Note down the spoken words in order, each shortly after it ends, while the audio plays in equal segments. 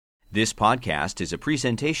This podcast is a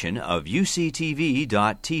presentation of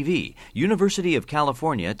UCTV.tv, University of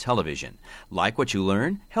California Television. Like what you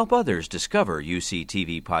learn? Help others discover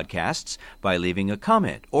UCTV podcasts by leaving a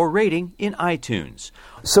comment or rating in iTunes.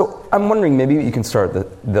 So I'm wondering, maybe you can start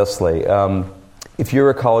thusly. If you're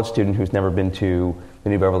a college student who's never been to the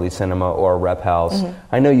New Beverly Cinema or Rep House,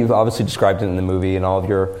 I know you've obviously described it in the movie and all of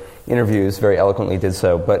your interviews very eloquently did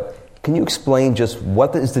so, but can you explain just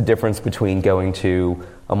what is the difference between going to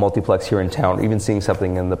a multiplex here in town or even seeing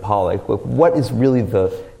something in the Pollock? What is really the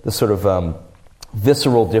sort of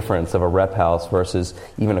visceral difference of a Rep House versus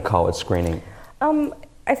even a college screening?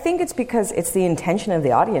 I think it's because it's the intention of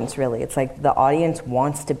the audience, really. It's like the audience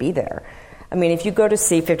wants to be there. I mean, if you go to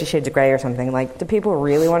see 50 Shades of Grey or something, like, do people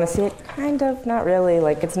really want to see it? Kind of, not really.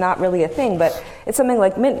 Like, it's not really a thing, but it's something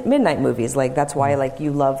like midnight movies. Like, that's why, like,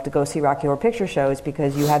 you love to go see Rocky Horror Picture Shows,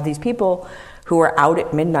 because you have these people who are out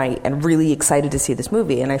at midnight and really excited to see this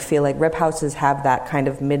movie. And I feel like Rep Houses have that kind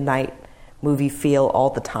of midnight movie feel all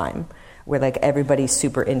the time, where, like, everybody's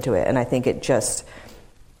super into it. And I think it just,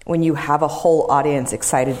 when you have a whole audience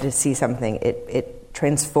excited to see something, it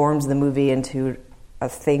transforms the movie into a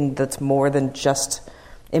thing that's more than just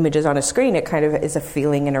images on a screen. It kind of is a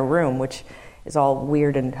feeling in a room, which is all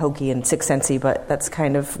weird and hokey and Sixth Sensey, but that's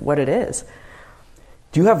kind of what it is.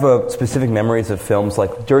 Do you have specific memories of films,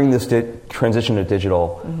 like during this transition to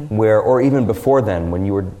digital, where, or even before then, when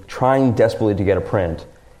you were trying desperately to get a print,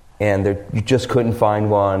 and you just couldn't find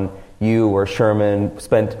one, you or Sherman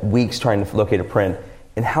spent weeks trying to locate a print?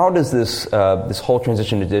 And how does this whole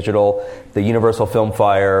transition to digital, the universal film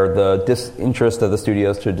fire, the disinterest of the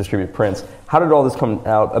studios to distribute prints, how did all this come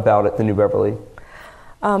about at the New Beverly?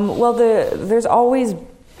 Well, there's always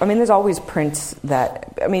prints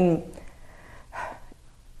that,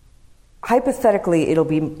 hypothetically, it'll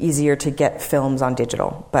be easier to get films on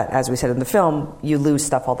digital. But as we said in the film, you lose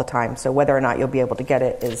stuff all the time. So whether or not you'll be able to get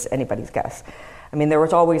it is anybody's guess. I mean, there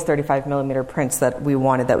was always 35 millimeter prints that we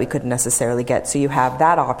wanted that we couldn't necessarily get. So you have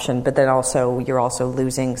that option, but then also you're also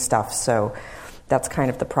losing stuff. So that's kind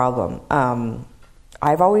of the problem.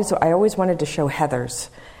 I always wanted to show Heathers,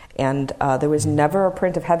 and there was never a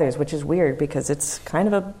print of Heathers, which is weird because it's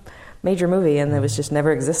kind of a major movie and it was just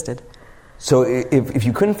never existed. So if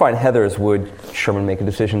you couldn't find Heathers, would Sherman make a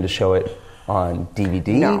decision to show it on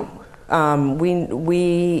DVD? No.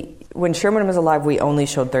 When Sherman was alive, we only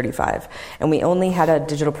showed 35. And we only had a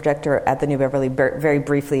digital projector at the New Beverly very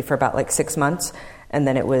briefly for about 6 months. And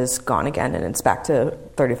then it was gone again, and it's back to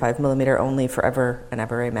 35 millimeter only forever and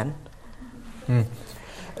ever, amen.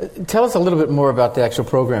 Tell us a little bit more about the actual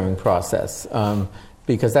programming process,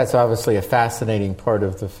 because that's obviously a fascinating part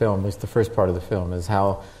of the film, at least the first part of the film, is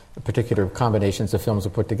how particular combinations of films are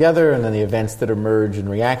put together and then the events that emerge in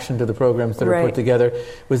reaction to the programs that are put together.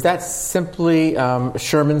 Was that simply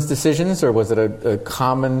Sherman's decisions, or was it a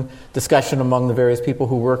common discussion among the various people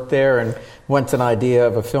who worked there? And once an idea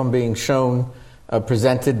of a film being shown,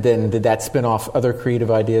 presented, then did that spin off other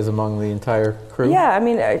creative ideas among the entire crew?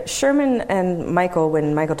 Yeah, Sherman and Michael,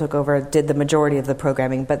 when Michael took over, did the majority of the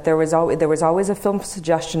programming, but there was always a film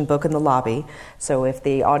suggestion book in the lobby, so if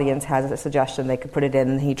the audience has a suggestion, they could put it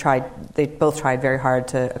in. They both tried very hard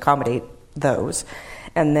to accommodate those.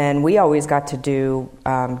 And then we always got to do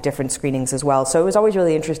different screenings as well. So it was always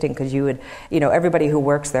really interesting because you would, everybody who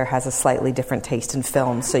works there has a slightly different taste in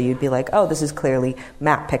films. So you'd be like, oh, this is clearly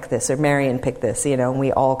Matt picked this or Marion picked this, and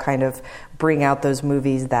we all kind of bring out those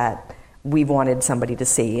movies that we wanted somebody to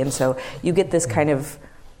see. And so you get this kind of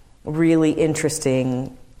really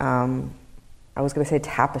interesting, I was going to say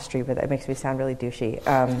tapestry, but that makes me sound really douchey.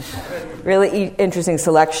 Really interesting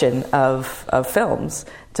selection of films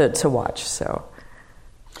to watch, so.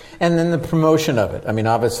 And then the promotion of it. I mean,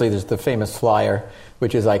 obviously, there's the famous flyer,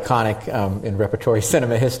 which is iconic in repertory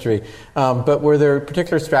cinema history. But were there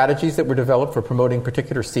particular strategies that were developed for promoting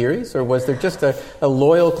particular series, or was there just a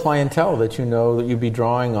loyal clientele that that you'd be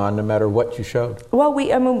drawing on no matter what you showed? Well,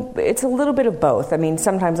 it's a little bit of both. I mean,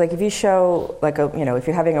 sometimes, if you show, if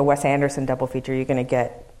you're having a Wes Anderson double feature, you're going to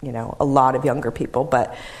get, a lot of younger people.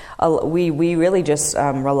 But we really just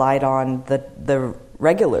relied on the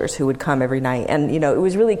regulars who would come every night. And, it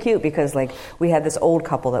was really cute because, we had this old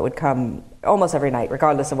couple that would come almost every night,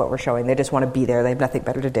 regardless of what we're showing. They just want to be there. They have nothing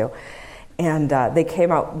better to do. And they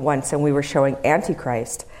came out once, and we were showing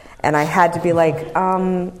Antichrist. And I had to be like,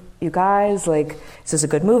 you guys, this is a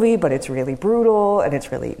good movie, but it's really brutal, and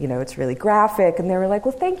it's really, it's really graphic. And they were like,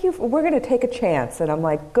 well, thank you. We're going to take a chance. And I'm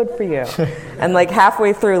like, good for you. And,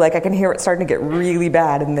 halfway through, I can hear it starting to get really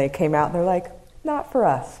bad. And they came out, and they're like, not for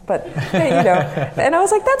us, but, and I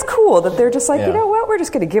was like, that's cool that they're just like, you know what, we're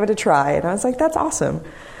just going to give it a try. And I was like, that's awesome.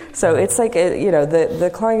 So it's like,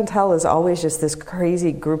 the clientele is always just this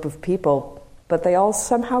crazy group of people, but they all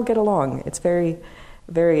somehow get along. It's very,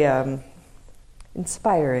 very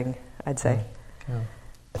inspiring, I'd say. Yeah.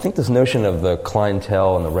 I think this notion of the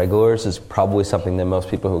clientele and the regulars is probably something that most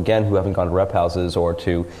people who haven't gone to rep houses or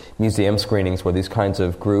to museum screenings where these kinds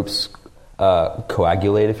of groups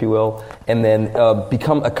coagulate, if you will, and then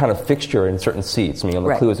become a kind of fixture in certain seats. I mean,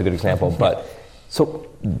 The Clue is a good example. But so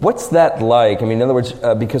what's that like? I mean, in other words,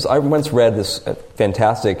 because I once read this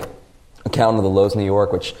fantastic account of the Lowe's, New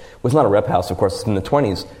York, which was not a rep house, of course, it's in the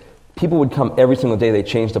 20s. People would come every single day. They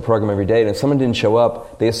changed the program every day. And if someone didn't show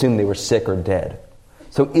up, they assumed they were sick or dead.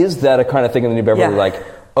 So is that a kind of thing in the New Beverly, like,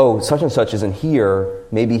 oh, such and such isn't here,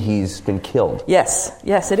 maybe he's been killed? Yes,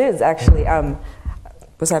 it is, actually.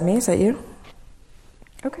 Was that me? Is that you?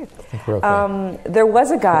 Okay. I think we're okay. There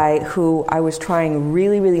was a guy who I was trying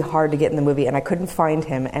really, really hard to get in the movie, and I couldn't find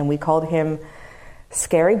him, and we called him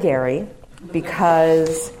Scary Gary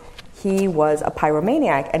because he was a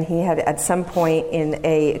pyromaniac, and he had, at some point in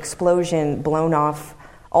a explosion, blown off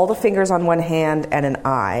all the fingers on one hand and an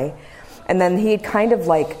eye. And then he had kind of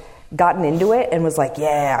gotten into it and was like,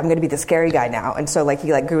 yeah, I'm going to be the scary guy now. And so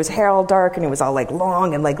he grew his hair all dark and it was all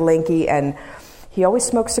long and lanky. And he always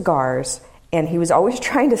smoked cigars and he was always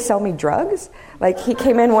trying to sell me drugs. He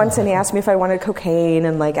came in once and he asked me if I wanted cocaine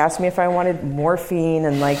and asked me if I wanted morphine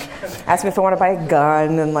and asked me if I wanted to buy a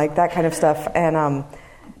gun and that kind of stuff. And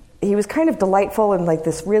he was kind of delightful in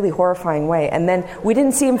this really horrifying way. And then we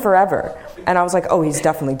didn't see him forever. And I was like, oh, he's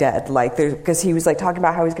definitely dead. Because he was talking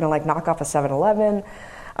about how he's going to knock off a 7-Eleven.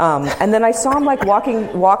 And then I saw him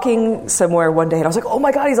walking somewhere one day, and I was like, oh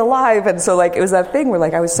my God, he's alive. And so it was that thing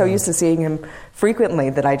where I was so used to seeing him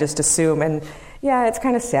frequently that I just assume. And yeah, it's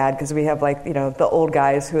kind of sad because we have the old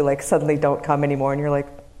guys who suddenly don't come anymore, and you're like,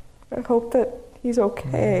 I hope that he's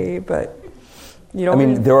okay, but.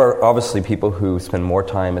 There are obviously people who spend more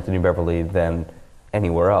time at the New Beverly than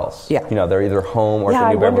anywhere else. Yeah. They're either home or at the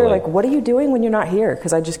New Beverly. Beverly. I wonder, what are you doing when you're not here?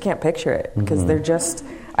 Because I just can't picture it. Because they're just,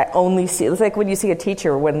 I only see, it's like when you see a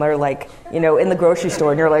teacher when they're in the grocery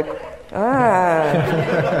store and you're like,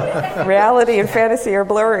 reality and fantasy are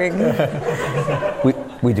blurring.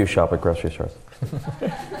 We do shop at grocery stores.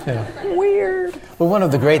 Yeah. Weird. Well, one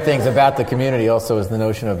of the great things about the community also is the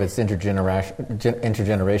notion of its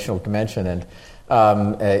intergenerational dimension, and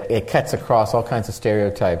it cuts across all kinds of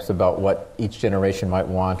stereotypes about what each generation might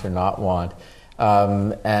want or not want,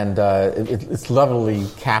 and it's lovely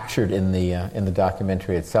captured in the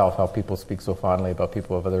documentary itself. How people speak so fondly about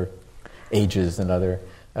people of other ages and other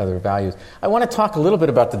values. I want to talk a little bit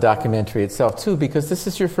about the documentary itself too, because this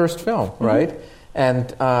is your first film, right?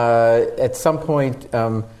 And at some point,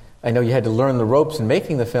 I know you had to learn the ropes in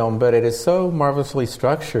making the film, but it is so marvelously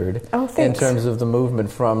structured in terms of the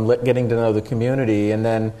movement from getting to know the community and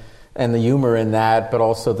the humor in that, but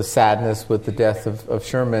also the sadness with the death of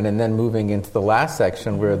Sherman, and then moving into the last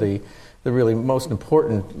section where the really most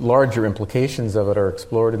important, larger implications of it are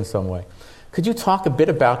explored in some way. Could you talk a bit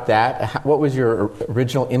about that? What was your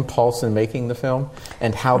original impulse in making the film,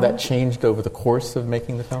 and how that changed over the course of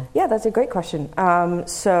making the film? Yeah, that's a great question.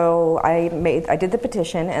 So I did the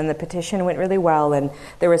petition, and the petition went really well, and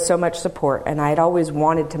there was so much support. And I had always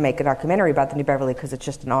wanted to make a documentary about the New Beverly because it's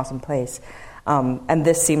just an awesome place. And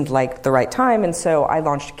this seemed like the right time, and so I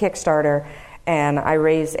launched a Kickstarter, and I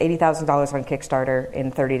raised $80,000 on Kickstarter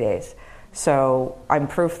in 30 days. So I'm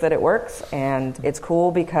proof that it works, and it's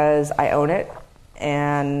cool because I own it,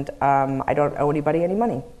 and I don't owe anybody any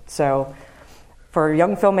money. So for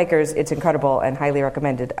young filmmakers, it's incredible and highly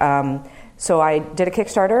recommended. So I did a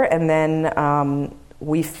Kickstarter, and then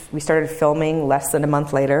we started filming less than a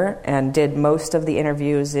month later and did most of the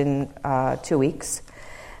interviews in 2 weeks.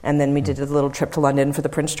 And then we did a little trip to London for the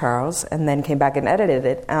Prince Charles, and then came back and edited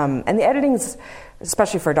it. And the editing's,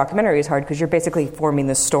 especially for a documentary, is hard because you're basically forming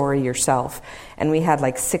the story yourself. And we had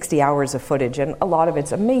 60 hours of footage, and a lot of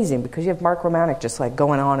it's amazing because you have Mark Romanek just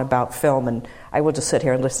going on about film, and I will just sit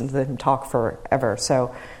here and listen to him talk forever.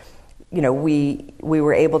 So, we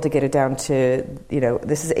were able to get it down to,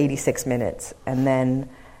 this is 86 minutes, and then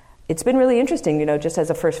it's been really interesting, just as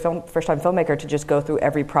a first-time filmmaker, to just go through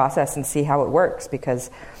every process and see how it works, because,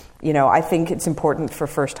 I think it's important for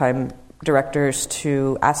first-time directors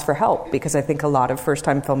to ask for help, because I think a lot of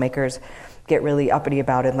first-time filmmakers get really uppity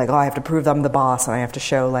about it, I have to prove I'm the boss, and I have to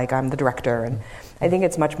show I'm the director, and I think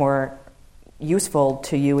it's much more useful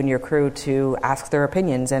to you and your crew to ask their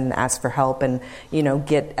opinions and ask for help, and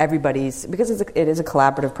get everybody's, because it is a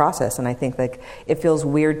collaborative process. And I think it feels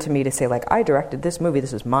weird to me to say I directed this movie,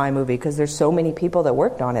 this is my movie, because there's so many people that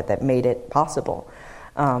worked on it that made it possible.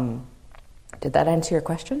 Did that answer your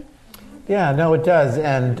question? Yeah, no, it does.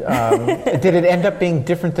 And did it end up being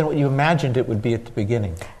different than what you imagined it would be at the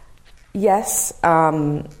beginning? Yes,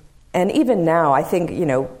 and even now, I think,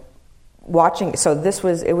 watching, so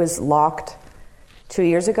it was locked 2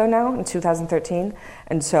 years ago now, in 2013,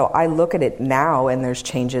 and so I look at it now and there's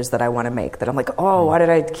changes that I want to make, that I'm like, oh, why did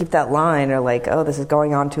I keep that line, or like, oh, this is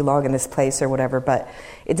going on too long in this place or whatever. But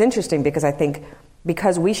it's interesting because I think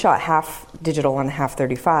because we shot half digital and half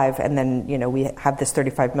 35, and then, we have this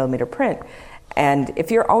 35 millimeter print, and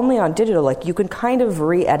if you're only on digital, like, you can kind of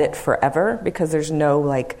re-edit forever because there's no,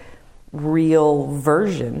 like, real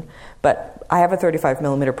version. But I have a 35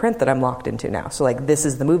 millimeter print that I'm locked into now. So, like, this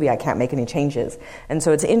is the movie. I can't make any changes. And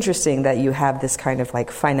so it's interesting that you have this kind of,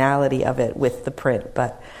 like, finality of it with the print.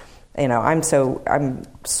 But, I'm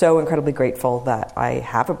so incredibly grateful that I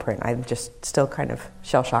have a print. I'm just still kind of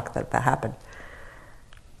shell-shocked that happened.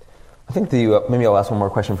 I think maybe I'll ask one more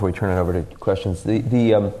question before we turn it over to questions.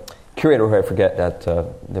 The curator, who I forget, at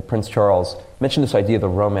the Prince Charles, mentioned this idea of the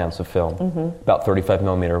romance of film, about 35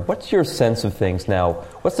 millimeter. What's your sense of things now?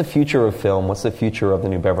 What's the future of film? What's the future of the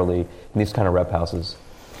New Beverly in these kind of rep houses?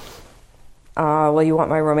 Well, you want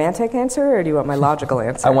my romantic answer, or do you want my logical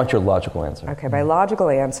answer? I want your logical answer. Okay, my logical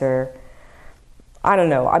answer, I don't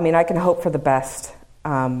know. I mean, I can hope for the best,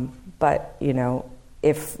 but,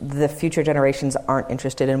 if the future generations aren't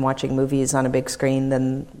interested in watching movies on a big screen,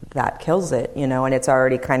 then that kills it, and it's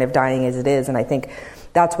already kind of dying as it is. And I think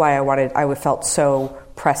that's why I felt so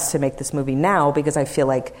pressed to make this movie now, because I feel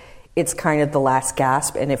like it's kind of the last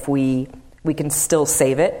gasp, and if we can still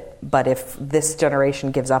save it, but if this generation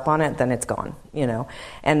gives up on it, then it's gone,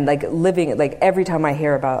 And like every time I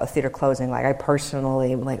hear about a theater closing, like I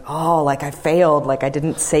personally am like, oh, like I failed, like I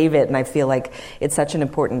didn't save it, and I feel like it's such an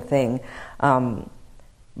important thing.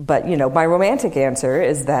 But, my romantic answer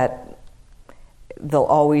is that there'll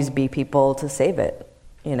always be people to save it,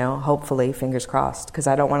 hopefully, fingers crossed, because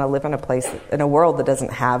I don't want to live in a world that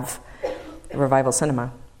doesn't have revival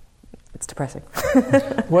cinema. It's depressing.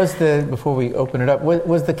 Before we open it up,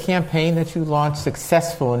 was the campaign that you launched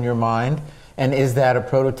successful in your mind? And is that a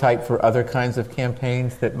prototype for other kinds of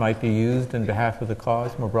campaigns that might be used in behalf of the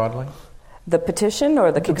cause more broadly? The petition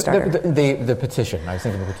or the Kickstarter? The petition. I was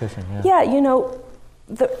thinking the petition, yeah. Yeah,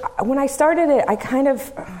 when I started it,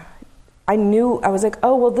 I knew, I was like,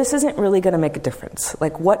 oh, well, this isn't really going to make a difference.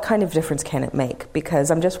 Like, what kind of difference can it make?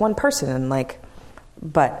 Because I'm just one person, and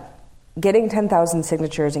but getting 10,000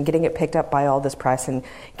 signatures and getting it picked up by all this press and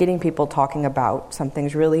getting people talking about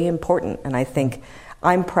something's really important. And I think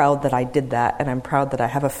I'm proud that I did that, and I'm proud that I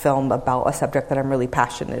have a film about a subject that I'm really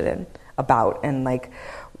passionate about. And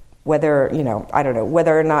whether, I don't know,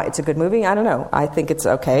 whether or not it's a good movie, I don't know. I think it's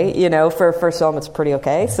okay. For a first film, it's pretty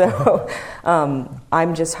okay. So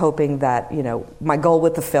I'm just hoping that, my goal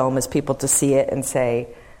with the film is people to see it and say,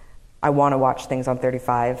 I want to watch things on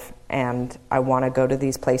 35, and I want to go to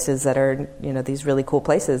these places that are, these really cool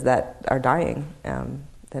places that are dying,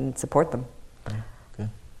 and support them. Okay.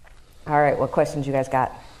 All right, what questions you guys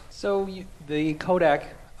got? So the Kodak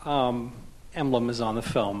emblem is on the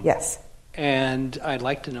film. Yes. And I'd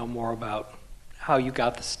like to know more about how you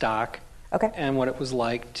got the stock, okay, and what it was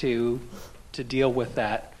like to deal with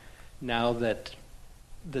that now that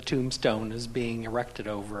the tombstone is being erected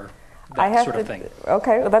over that sort of thing.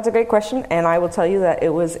 Okay, well, that's a great question, and I will tell you that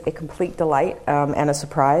it was a complete delight and a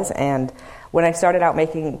surprise. And when I started out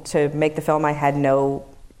to make the film,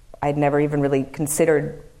 I'd never even really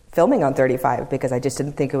considered filming on 35 because I just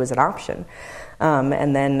didn't think it was an option.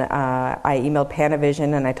 And then I emailed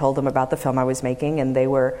Panavision and I told them about the film I was making, and they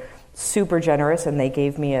were super generous, and they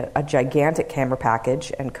gave me a gigantic camera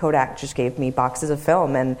package, and Kodak just gave me boxes of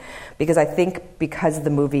film. And because the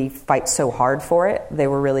movie fights so hard for it, they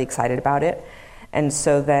were really excited about it. And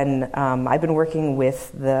so then I've been working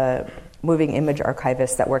with the moving image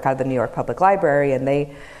archivists that work out of the New York Public Library, and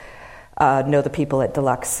they know the people at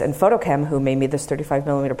Deluxe and Photochem who made me this 35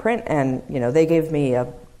 millimeter print, and they gave me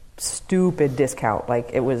a stupid discount.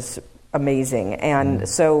 Like, it was amazing. And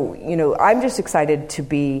so I'm just excited to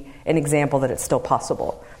be an example that it's still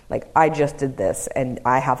possible. Like, I just did this and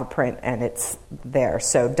I have a print and it's there,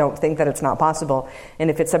 so don't think that it's not possible. And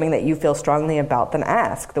if it's something that you feel strongly about, then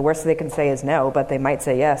ask. The worst they can say is no, but they might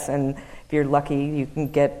say yes, and if you're lucky you can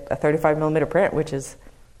get a 35 millimeter print, which is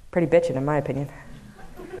pretty bitchin' in my opinion.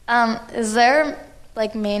 Is there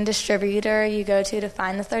main distributor you go to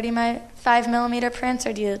find the 35 millimeter prints,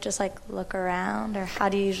 or do you just look around, or how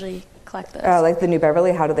do you usually collect those? Like the New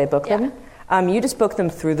Beverly, how do they book them? You just book them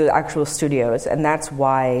through the actual studios, and that's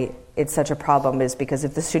why it's such a problem, is because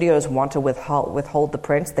if the studios want to withhold the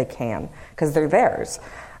prints, they can, because they're theirs.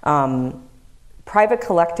 Private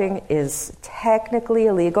collecting is technically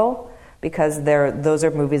illegal, because those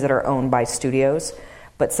are movies that are owned by studios.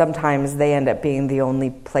 But sometimes they end up being the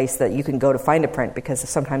only place that you can go to find a print, because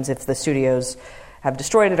sometimes if the studios have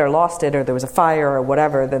destroyed it or lost it or there was a fire or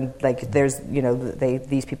whatever, then like there's,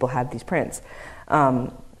 these people have these prints.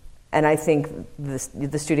 And I think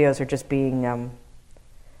the studios are just being, I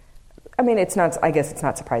guess it's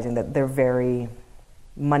not surprising that they're very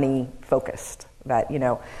money focused. That,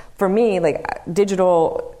 for me, like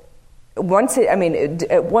digital,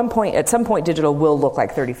 at some point digital will look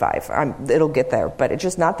like 35. It'll get there, but it's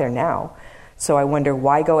just not there now. So I wonder,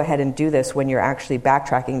 why go ahead and do this when you're actually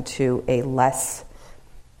backtracking to a less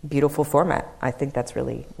beautiful format? I think that's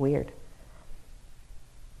really weird.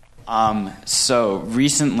 So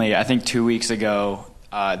recently, I think 2 weeks ago,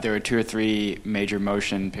 there were 2 or 3 major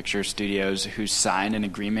motion picture studios who signed an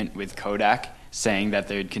agreement with Kodak saying that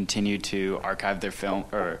they would continue to archive their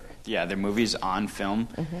their movies on film,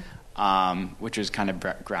 which was kind of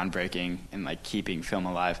groundbreaking in like keeping film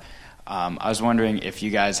alive. I was wondering if you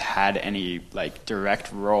guys had any like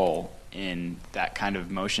direct role in that kind of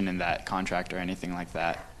motion in that contract or anything like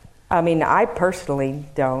that. I mean, I personally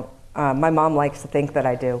don't. My mom likes to think that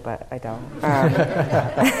I do, but I don't.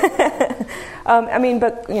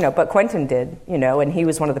 But Quentin did, and he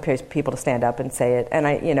was one of the people to stand up and say it. And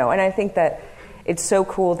I think that it's so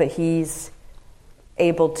cool that he's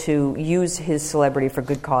able to use his celebrity for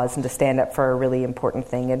good cause and to stand up for a really important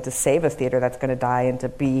thing and to save a theater that's going to die and to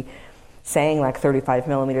be saying like 35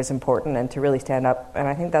 millimeters is important and to really stand up. And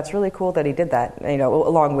I think that's really cool that he did that,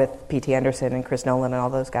 along with P.T. Anderson and Chris Nolan and all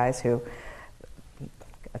those guys who,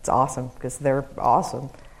 it's awesome because they're awesome.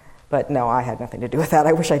 But no, I had nothing to do with that.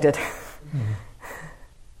 I wish I did.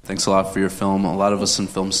 Thanks a lot for your film. A lot of us in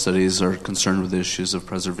film studies are concerned with the issues of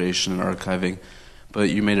preservation and archiving, but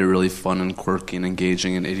you made it really fun and quirky and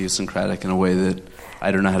engaging and idiosyncratic in a way that I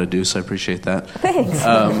don't know how to do, so I appreciate that. Thanks.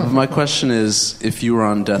 My question is, if you were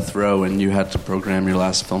on death row and you had to program your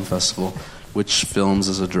last film festival, which films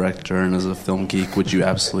as a director and as a film geek would you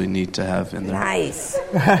absolutely need to have in there? Nice.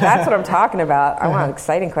 That's what I'm talking about. I want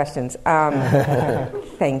exciting questions.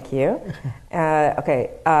 Thank you.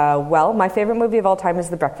 Well, my favorite movie of all time is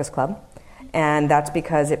The Breakfast Club. And that's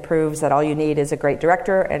because it proves that all you need is a great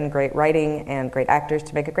director and great writing and great actors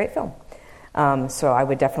to make a great film. So I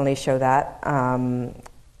would definitely show that.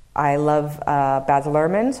 I love Baz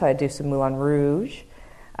Luhrmann, so I'd do some Moulin Rouge.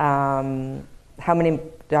 You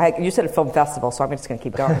said a film festival, so I'm just going to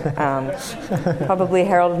keep going. Probably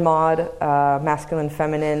Harold and Maude, Masculine,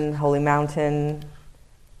 Feminine, Holy Mountain,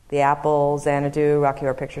 The Apple, Xanadu, Rocky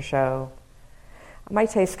Horror Picture Show. My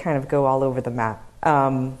tastes kind of go all over the map.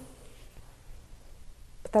 But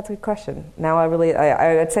that's a good question. Now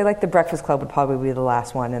I'd say like The Breakfast Club would probably be the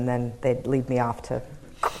last one, and then they'd lead me off to...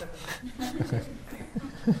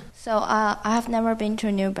 So I have never been to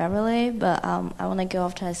New Beverly, but I want to go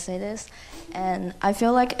after I say this. And I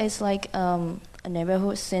feel like it's like a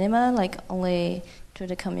neighborhood cinema, like only to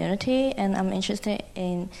the community. And I'm interested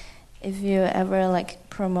in if you ever like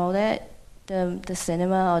promoted the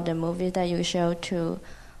cinema or the movies that you show to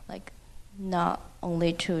like not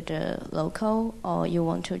only to the local, or you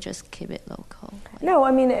want to just keep it local? No,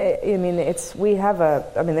 there's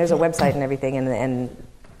a website and everything,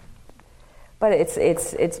 but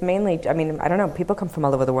it's mainly, I don't know, people come from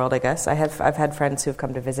all over the world, I guess. I've had friends who've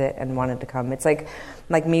come to visit and wanted to come. It's like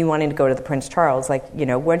me wanting to go to the Prince Charles.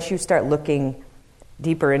 Once you start looking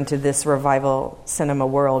deeper into this revival cinema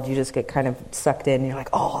world, you just get kind of sucked in. You're like,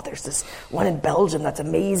 oh, there's this one in Belgium that's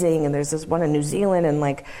amazing, and there's this one in New Zealand, and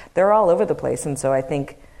they're all over the place. And so I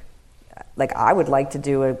think, I would like to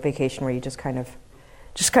do a vacation where you just kind of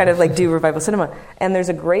do revival cinema. And there's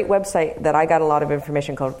a great website that I got a lot of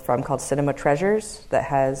information from called Cinema Treasures that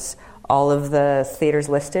has all of the theaters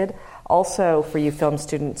listed. Also, for you film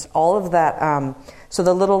students, all of that, so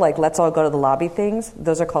the little let's all go to the lobby things,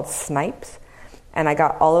 those are called snipes. And I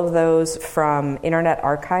got all of those from Internet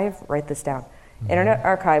Archive. Write this down. Mm-hmm. Internet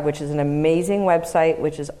Archive, which is an amazing website,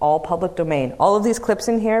 which is all public domain. All of these clips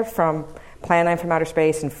in here from Plan 9 from Outer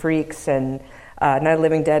Space and Freaks and Night of the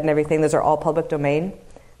Living Dead and everything, those are all public domain.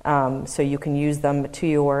 So you can use them to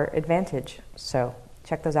your advantage. So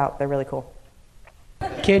check those out. They're really cool.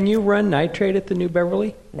 Can you run nitrate at the New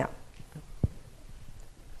Beverly? No.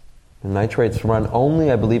 Nitrate's run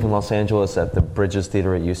only, I believe, in Los Angeles at the Bridges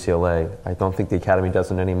Theater at UCLA. I don't think the Academy does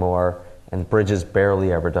it anymore, and Bridges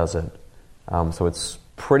barely ever does it. So it's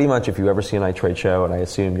pretty much, if you ever see a Nitrate show, and I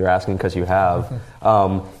assume you're asking because you have,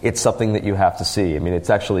 it's something that you have to see. It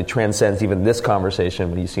actually transcends even this conversation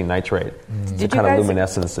when you see Nitrate. The kind of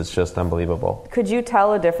luminescence is just unbelievable. Could you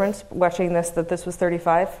tell a difference watching this, that this was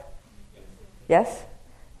 35? Yes?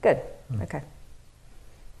 Good. Okay.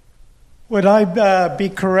 Would I be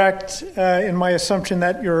correct in my assumption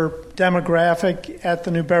that your demographic at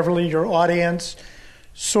the New Beverly, your audience,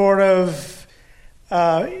 sort of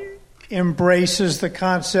embraces the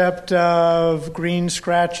concept of green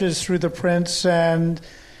scratches through the prints and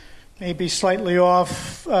maybe slightly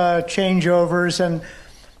off changeovers? And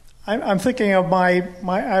I'm thinking of I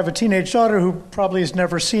have a teenage daughter who probably has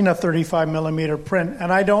never seen a 35 millimeter print,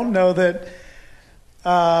 and I don't know that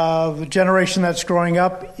the generation that's growing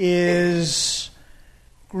up is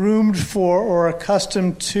groomed for or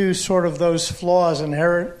accustomed to sort of those flaws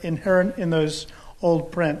inherent in those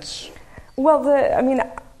old prints. Well,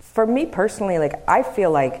 for me personally, I feel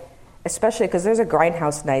like, especially because there's a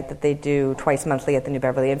Grindhouse night that they do twice monthly at the New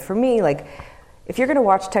Beverly, and for me, if you're going to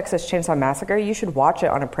watch Texas Chainsaw Massacre, you should watch it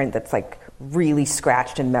on a print that's really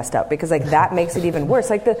scratched and messed up, because that makes it even worse.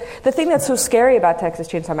 The thing that's so scary about Texas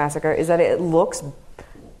Chainsaw Massacre is that it looks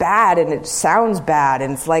bad and it sounds bad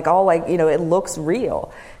and it's it looks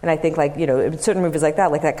real. And I think in certain movies like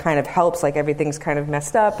that kind of helps, everything's kind of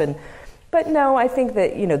messed up. But no, I think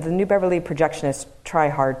that the New Beverly projectionists try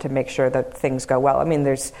hard to make sure that things go well. I mean,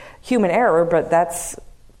 there's human error, but that's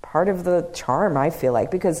part of the charm, I feel like,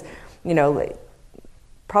 because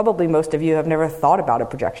probably most of you have never thought about a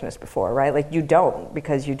projectionist before, right? You don't,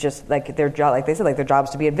 because you just, their job, they said, their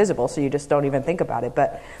job's to be invisible, so you just don't even think about it.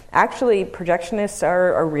 But actually, projectionists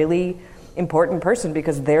are a really important person,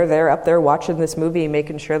 because they're up there watching this movie,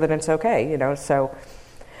 making sure that it's okay, so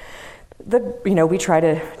we try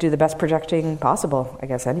to do the best projecting possible. I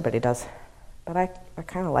guess anybody does. But I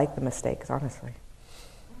kind of like the mistakes, honestly.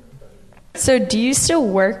 So do you still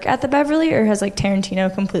work at the Beverly, or has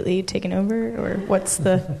Tarantino completely taken over, or what's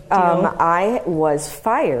the deal? I was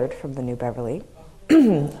fired from the New Beverly.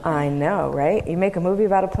 I know, right? You make a movie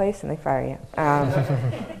about a place and they fire you.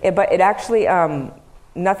 But it actually,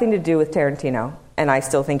 nothing to do with Tarantino, and I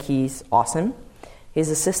still think he's awesome. His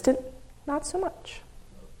assistant, not so much.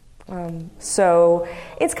 So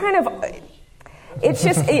it's kind of, it's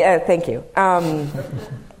just, thank you.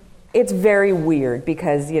 It's very weird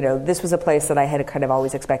because, this was a place that I had kind of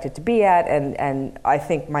always expected to be at, and I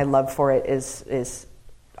think my love for it is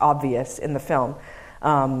obvious in the film.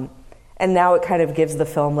 And now it kind of gives the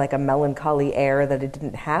film a melancholy air that it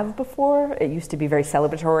didn't have before. It used to be very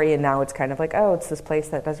celebratory, and now it's kind of it's this place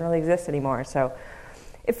that doesn't really exist anymore. So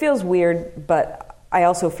it feels weird, but I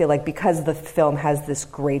also feel because the film has this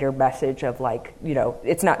greater message of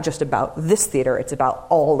it's not just about this theater, it's about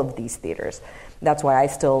all of these theaters. That's why I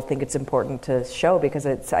still think it's important to show, because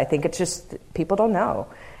I think it's just, people don't know.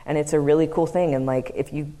 And it's a really cool thing. And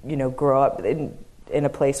if you, grow up in a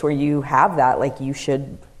place where you have that, you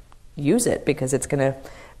should use it, because it's going to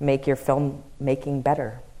make your film making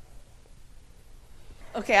better.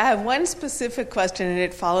 Okay, I have one specific question, and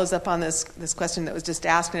it follows up on this question that was just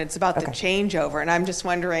asked, and it's about the changeover. And I'm just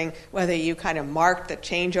wondering whether you kind of marked the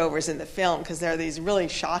changeovers in the film, because there are these really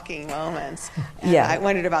shocking moments. And I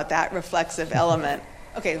wondered about that reflexive element.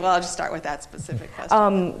 Okay, well, I'll just start with that specific question.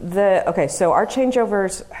 So our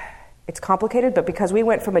changeovers, it's complicated, but because we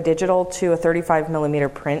went from a digital to a 35 millimeter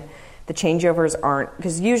print, the changeovers aren't,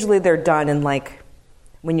 because usually they're done in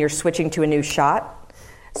when you're switching to a new shot,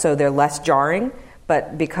 so they're less jarring.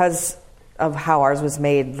 But because of how ours was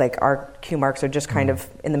made, our cue marks are just kind of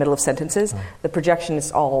in the middle of sentences. The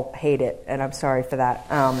projectionists all hate it, and I'm sorry for that.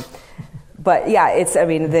 But yeah, it's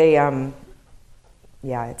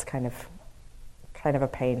kind of a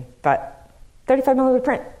pain. But 35 millimeter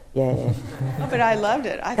print, yeah. But I loved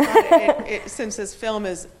it. I thought since this film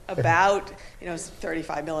is about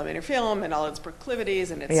 35 millimeter film and all its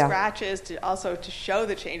proclivities and its scratches, to show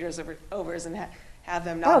the changeovers and have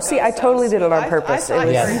them not. Oh, see, I totally did it on purpose. I thought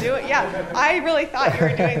you were doing. Yeah, I really thought you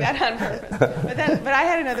were doing that on purpose. But I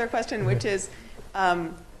had another question, which is,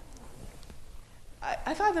 I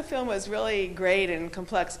thought the film was really great and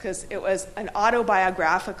complex because it was an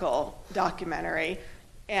autobiographical documentary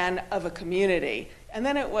and of a community, and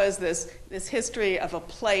then it was this history of a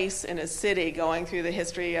place in a city, going through the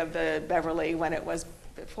history of the Beverly when it was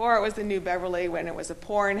before it was the New Beverly, when it was a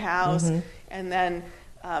porn house, and then.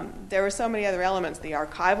 There were so many other elements, the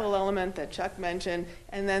archival element that Chuck mentioned,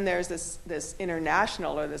 and then there's this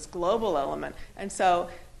international or this global element. And so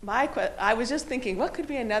I was just thinking, what could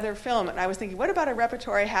be another film? And I was thinking, what about a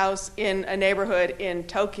repertory house in a neighborhood in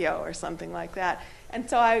Tokyo or something like that? And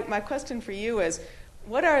so my question for you is,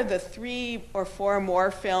 what are the 3 or 4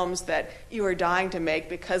 more films that you were dying to make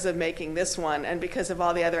because of making this one and because of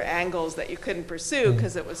all the other angles that you couldn't pursue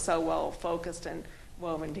because it was so well focused and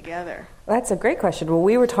woven together? That's a great question. Well,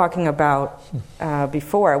 we were talking about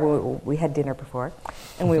before, we had dinner before,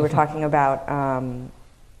 and we were talking about,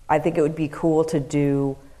 I think it would be cool to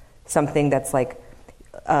do something that's like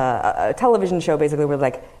a television show, basically, where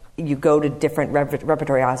like you go to different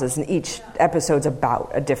repertory houses, and each episode's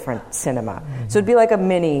about a different cinema. Mm-hmm. So it'd be like a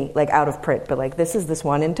mini, like out of print, but like this is this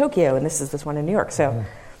one in Tokyo, and this is this one in New York. So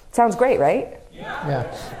sounds great, right? Yeah.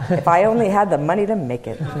 If I only had the money to make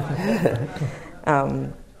it.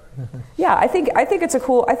 Yeah, I think it's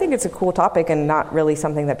a cool topic, and not really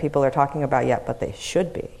something that people are talking about yet, but they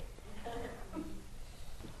should be.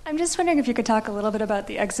 I'm just wondering if you could talk a little bit about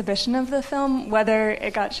the exhibition of the film, whether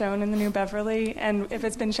it got shown in the New Beverly, and if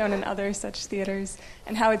it's been shown in other such theaters,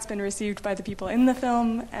 and how it's been received by the people in the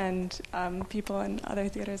film and people in other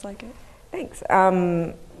theaters like it. Thanks.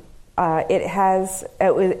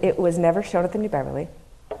 It was never shown at the New Beverly.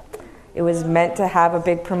 It was meant to have a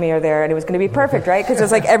big premiere there, and it was going to be perfect, right? Because it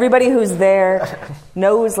was like everybody who's there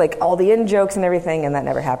knows like all the in-jokes and everything, and that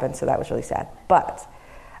never happened, so that was really sad. But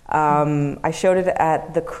I showed it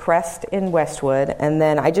at the Crest in Westwood, and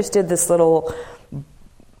then I just did this little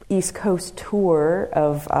East Coast tour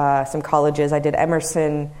of some colleges. I did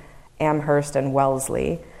Emerson, Amherst, and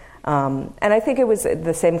Wellesley. And I think it was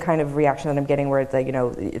the same kind of reaction that I'm getting, where it's like,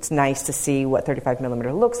 it's nice to see what 35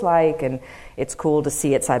 millimeter looks like, and it's cool to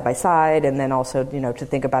see it side by side, and then also, to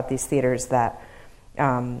think about these theaters that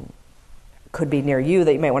could be near you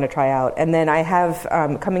that you might want to try out. And then I have,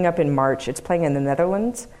 coming up in March, it's playing in the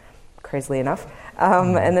Netherlands, crazily enough.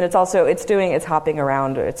 And then it's hopping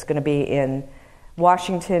around. It's going to be in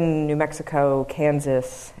Washington, New Mexico,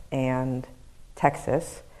 Kansas, and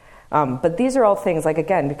Texas. But these are all things, like,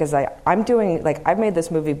 again, because I've made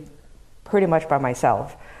this movie pretty much by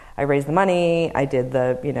myself. I raised the money, I did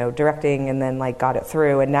the, directing, and then, got it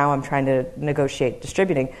through, and now I'm trying to negotiate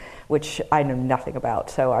distributing, which I know nothing about.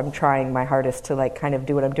 So I'm trying my hardest to, kind of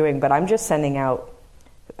do what I'm doing, but I'm just sending out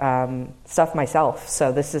stuff myself.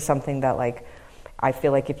 So this is something that, I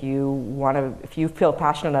feel like if you feel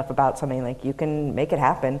passionate enough about something, you can make it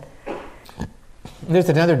happen. There's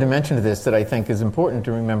another dimension to this that I think is important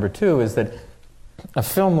to remember, too, is that a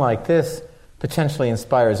film like this potentially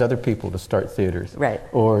inspires other people to start theaters. Right.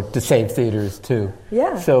 Or to save theaters, too.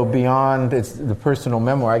 Yeah. So beyond the personal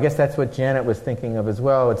memoir, I guess that's what Janet was thinking of as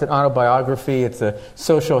well. It's an autobiography, it's a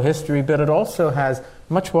social history, but it also has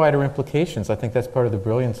much wider implications. I think that's part of the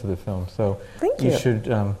brilliance of the film. So Thank you. You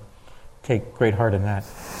should take great heart in that.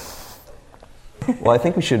 Well, I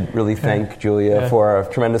think we should really thank Julia for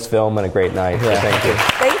a tremendous film and a great night. So thank you.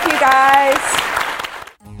 Thank you, guys.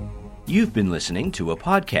 You've been listening to a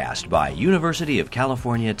podcast by University of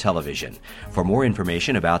California Television. For more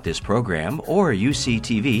information about this program or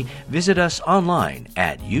UCTV, visit us online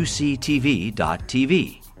at uctv.tv.